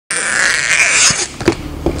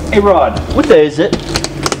Hey Rod, what day is it?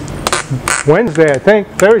 Wednesday, I think.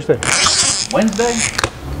 Thursday. Wednesday?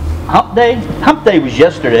 Hump day? Hump day was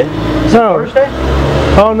yesterday. Is it Thursday?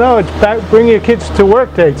 Oh no, it's back, bring your kids to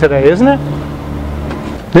work day today, isn't it?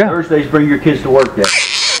 Yeah. Thursday's bring your kids to work day.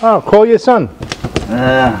 Oh, call your son.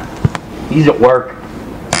 He's at work.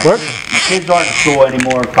 Work? My kids aren't in school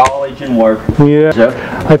anymore, college and work. Yeah.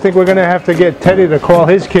 So, I think we're going to have to get Teddy to call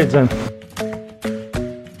his kids in.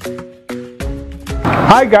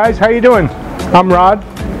 Hi guys, how you doing? I'm Rod.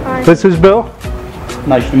 Hi. This is Bill.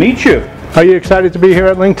 nice to meet you. Are you excited to be here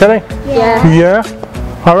at Link today? Yeah.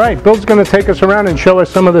 Yeah? All right, Bill's going to take us around and show us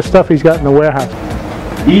some of the stuff he's got in the warehouse.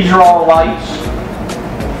 These are all lights.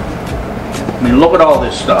 I mean, look at all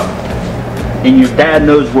this stuff. And your dad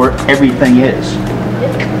knows where everything is.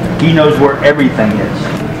 He knows where everything is.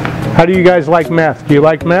 How do you guys like math? Do you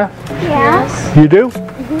like math? Yes. You do?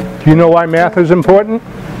 Do you know why math is important?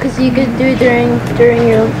 Because you could do it during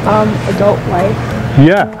your adult life.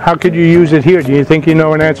 Yeah. How could you use it here? Do you think you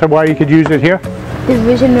know an answer why you could use it here?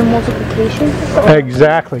 Division and multiplication.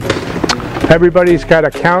 Exactly. Everybody's got to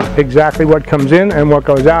count exactly what comes in and what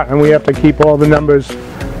goes out, and we have to keep all the numbers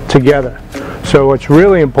together. So what's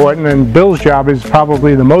really important, and Bill's job is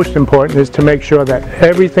probably the most important, is to make sure that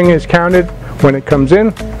everything is counted when it comes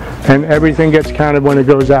in and everything gets counted when it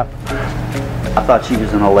goes out. I thought she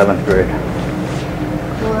was in 11th grade.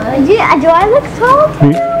 Do I look tall?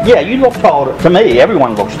 Yeah, you look tall to me.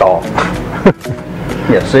 Everyone looks tall.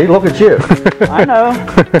 Yeah, see, look at you. I know.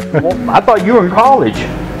 Well, I thought you were in college.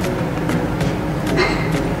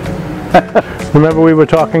 Remember we were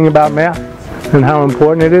talking about math and how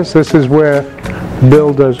important it is? This is where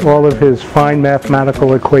Bill does all of his fine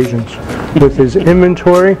mathematical equations with his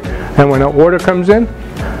inventory, and when an order comes in,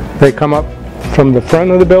 they come up from the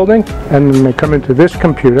front of the building and then they come into this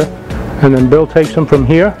computer, and then Bill takes them from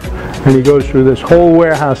here and he goes through this whole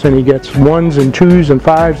warehouse and he gets 1s and 2s and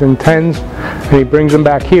 5s and 10s and he brings them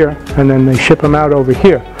back here, and then they ship them out over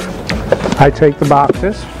here. I take the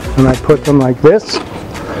boxes and I put them like this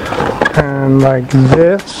and like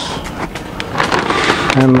this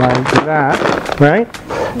and like that, right?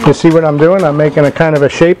 You see what I'm doing? I'm making a kind of a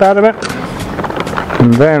shape out of it,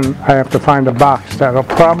 and then I have to find a box that'll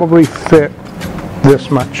probably fit this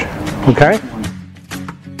much, okay?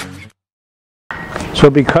 So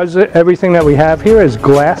because everything that we have here is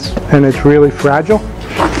glass and it's really fragile,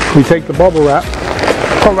 we take the bubble wrap,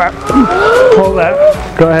 pull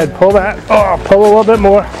that, go ahead, pull that, pull a little bit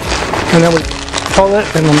more, and then we pull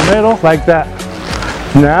it in the middle like that.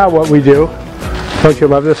 Now what we do, don't you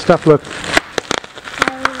love this stuff? Look.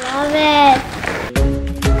 I love it.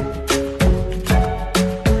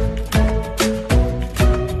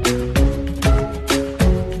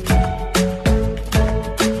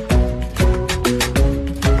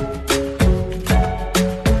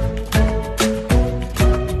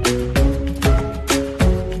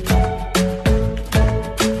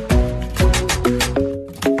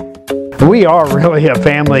 We are really a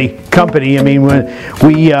family company. I mean, when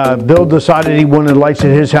Bill decided he wanted lights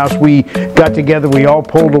at his house, we got together, we all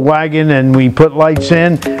pulled a wagon and we put lights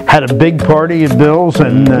in, had a big party at Bill's,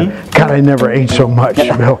 and God, I never ate so much,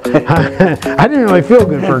 Bill. I didn't really feel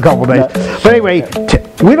good for a couple days. But anyway,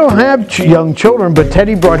 we don't have young children, but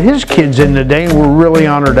Teddy brought his kids in today, and we're really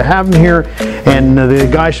honored to have them here. And the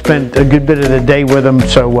guy spent a good bit of the day with them.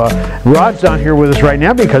 So Rod's not here with us right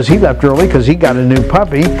now because he left early because he got a new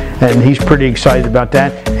puppy, and he's pretty excited about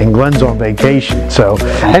that. And Glenn's on vacation. So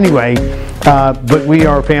anyway, but we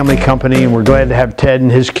are a family company, and we're glad to have Ted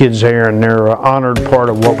and his kids there, and they're an honored part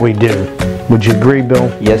of what we do. Would you agree,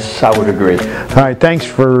 Bill? Yes, I would agree. All right, thanks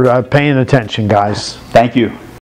for paying attention, guys. Thank you.